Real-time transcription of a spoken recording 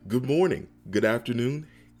Good morning, good afternoon,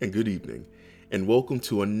 and good evening, and welcome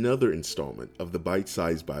to another installment of the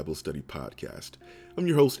Bite-Sized Bible Study Podcast. I'm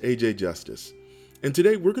your host, AJ Justice, and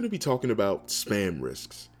today we're going to be talking about spam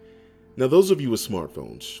risks. Now, those of you with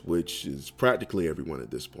smartphones, which is practically everyone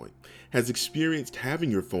at this point, has experienced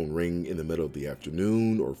having your phone ring in the middle of the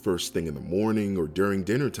afternoon or first thing in the morning or during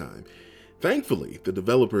dinner time. Thankfully, the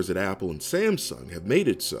developers at Apple and Samsung have made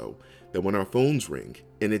it so that when our phones ring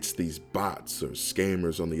and it's these bots or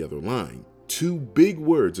scammers on the other line, two big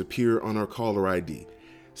words appear on our caller ID: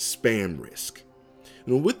 spam risk.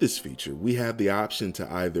 Now, with this feature, we have the option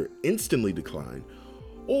to either instantly decline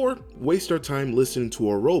or waste our time listening to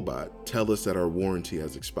a robot tell us that our warranty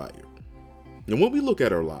has expired. Now, when we look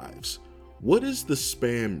at our lives, what is the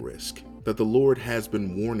spam risk that the Lord has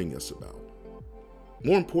been warning us about?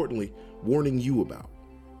 More importantly, warning you about.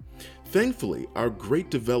 Thankfully, our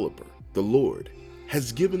great developer, the Lord,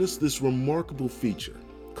 has given us this remarkable feature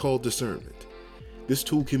called discernment. This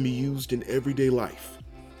tool can be used in everyday life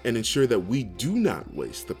and ensure that we do not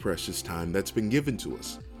waste the precious time that's been given to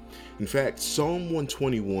us. In fact, Psalm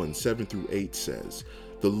 121, 7-8 says,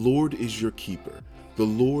 "The Lord is your keeper. The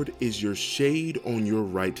Lord is your shade on your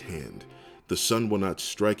right hand. The sun will not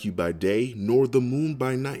strike you by day, nor the moon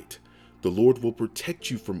by night. The Lord will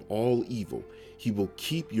protect you from all evil. He will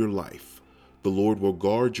keep your life. The Lord will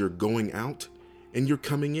guard your going out and your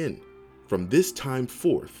coming in from this time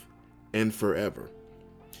forth and forever."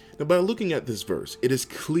 Now, by looking at this verse, it is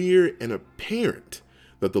clear and apparent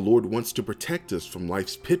that the Lord wants to protect us from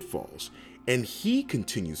life's pitfalls, and He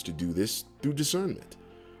continues to do this through discernment.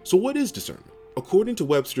 So what is discernment? According to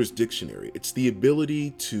Webster's dictionary, it's the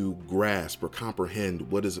ability to grasp or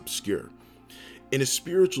comprehend what is obscure. In a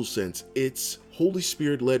spiritual sense, it's Holy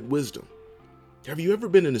Spirit-led wisdom. Have you ever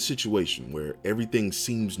been in a situation where everything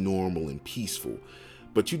seems normal and peaceful,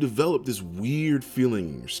 but you develop this weird feeling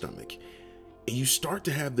in your stomach, and you start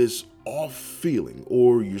to have this off feeling,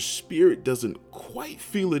 or your spirit doesn't quite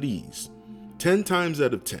feel at ease? 10 times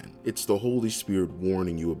out of 10, it's the Holy Spirit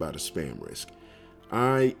warning you about a spam risk.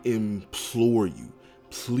 I implore you,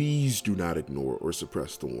 please do not ignore or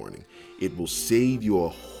suppress the warning. It will save you a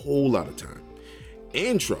whole lot of time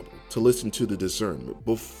and trouble to listen to the discernment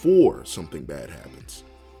before something bad happens.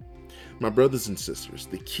 My brothers and sisters,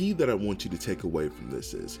 the key that I want you to take away from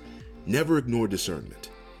this is never ignore discernment.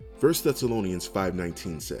 1 Thessalonians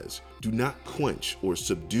 5:19 says, "Do not quench or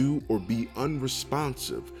subdue or be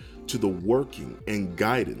unresponsive to the working and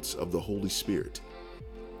guidance of the Holy Spirit."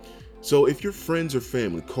 So if your friends or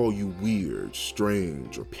family call you weird,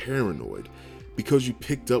 strange, or paranoid because you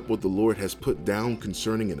picked up what the Lord has put down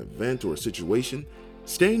concerning an event or a situation,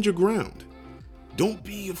 stand your ground. Don't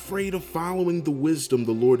be afraid of following the wisdom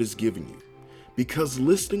the Lord is giving you, because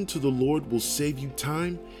listening to the Lord will save you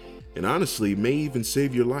time and honestly may even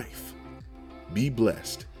save your life. Be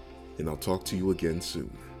blessed, and I'll talk to you again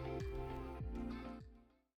soon.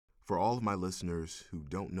 For all of my listeners who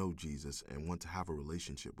don't know Jesus and want to have a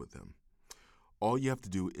relationship with Him, all you have to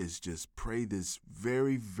do is just pray this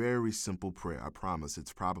very, very simple prayer. I promise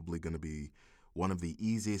it's probably going to be one of the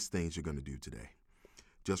easiest things you're going to do today.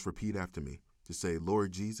 Just repeat after me. Just say,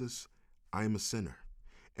 "Lord Jesus, I am a sinner,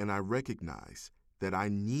 and I recognize that I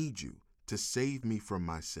need you to save me from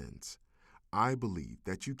my sins. I believe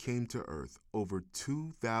that you came to earth over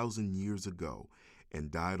 2,000 years ago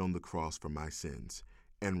and died on the cross for my sins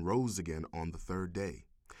and rose again on the third day.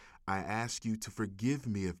 I ask you to forgive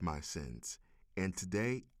me of my sins, and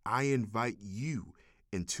today I invite you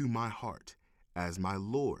into my heart as my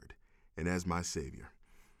Lord and as my Savior."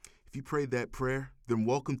 If you prayed that prayer, then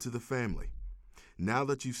welcome to the family. Now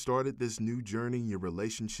that you've started this new journey in your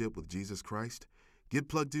relationship with Jesus Christ, get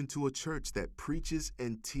plugged into a church that preaches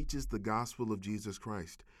and teaches the gospel of Jesus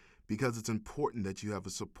Christ, because it's important that you have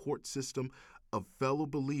a support system of fellow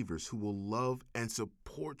believers who will love and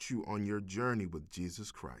support you on your journey with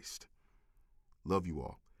Jesus Christ. Love you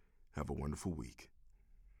all. Have a wonderful week.